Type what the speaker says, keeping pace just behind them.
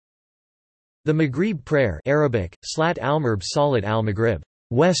The Maghrib prayer Arabic, Salat al-Maghrib Salat al-Maghrib,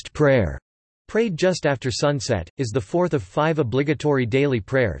 West prayer, prayed just after sunset, is the fourth of 5 obligatory daily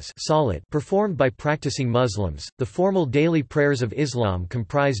prayers salat performed by practicing Muslims. The formal daily prayers of Islam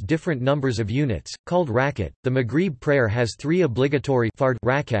comprise different numbers of units, called rakat. The Maghrib prayer has 3 obligatory fard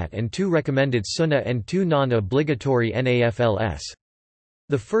rakat and 2 recommended sunnah and 2 non-obligatory nafls.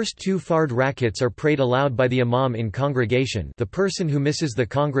 The first 2 fard rakats are prayed aloud by the imam in congregation. The person who misses the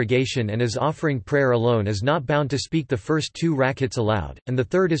congregation and is offering prayer alone is not bound to speak the first 2 rakats aloud, and the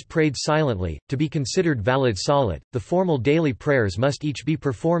third is prayed silently. To be considered valid salat, the formal daily prayers must each be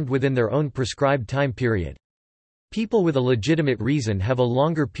performed within their own prescribed time period. People with a legitimate reason have a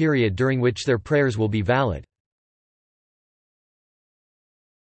longer period during which their prayers will be valid.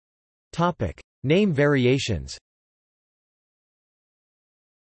 Topic: Name variations.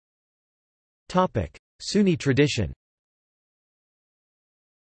 Sunni tradition.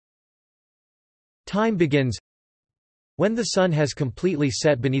 Time begins when the sun has completely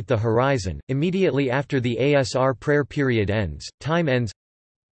set beneath the horizon, immediately after the Asr prayer period ends, time ends.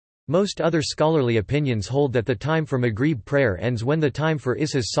 Most other scholarly opinions hold that the time for Maghrib prayer ends when the time for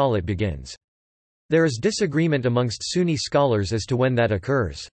Isha's salat begins. There is disagreement amongst Sunni scholars as to when that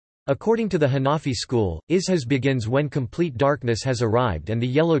occurs. According to the Hanafi school, Ishas begins when complete darkness has arrived and the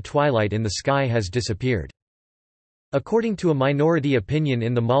yellow twilight in the sky has disappeared. According to a minority opinion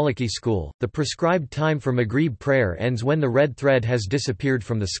in the Maliki school, the prescribed time for Maghrib prayer ends when the red thread has disappeared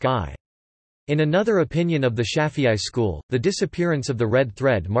from the sky. In another opinion of the Shafi'i school, the disappearance of the red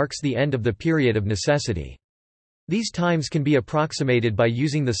thread marks the end of the period of necessity. These times can be approximated by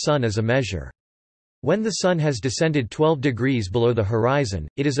using the sun as a measure. When the sun has descended 12 degrees below the horizon,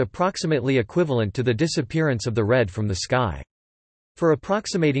 it is approximately equivalent to the disappearance of the red from the sky. For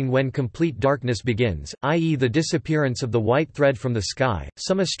approximating when complete darkness begins, i.e. the disappearance of the white thread from the sky,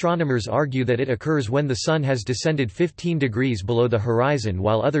 some astronomers argue that it occurs when the sun has descended 15 degrees below the horizon,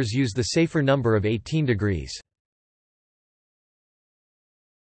 while others use the safer number of 18 degrees.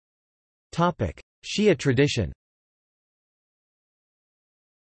 Shia tradition.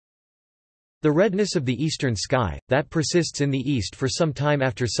 The redness of the eastern sky, that persists in the east for some time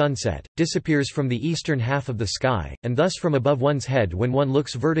after sunset, disappears from the eastern half of the sky, and thus from above one's head when one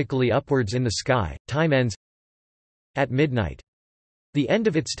looks vertically upwards in the sky. Time ends at midnight. The end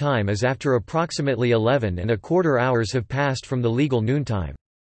of its time is after approximately 11¼ hours have passed from the legal noontime.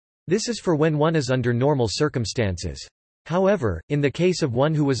 This is for when one is under normal circumstances. However, in the case of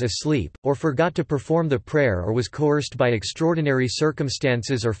one who was asleep, or forgot to perform the prayer, or was coerced by extraordinary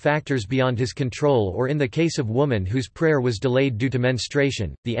circumstances or factors beyond his control, or in the case of woman whose prayer was delayed due to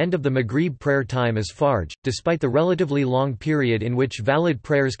menstruation, the end of the Maghrib prayer time is Fajr. Despite the relatively long period in which valid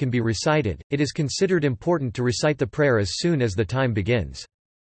prayers can be recited, it is considered important to recite the prayer as soon as the time begins.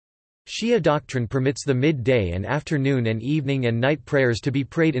 Shia doctrine permits the midday and afternoon and evening and night prayers to be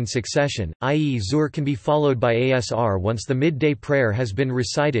prayed in succession, i.e. Zuhr can be followed by Asr once the midday prayer has been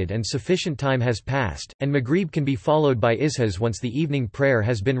recited and sufficient time has passed, and Maghrib can be followed by Ishas once the evening prayer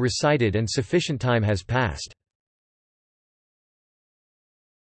has been recited and sufficient time has passed.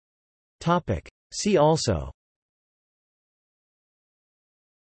 See also: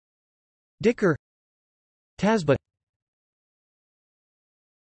 Dhikr, Tasbih.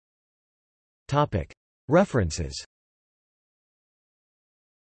 References.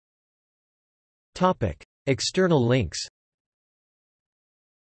 External links.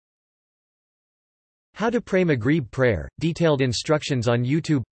 How to pray Maghrib prayer, detailed instructions on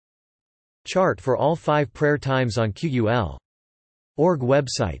YouTube. Chart for all 5 prayer times on QUL.org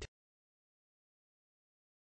website.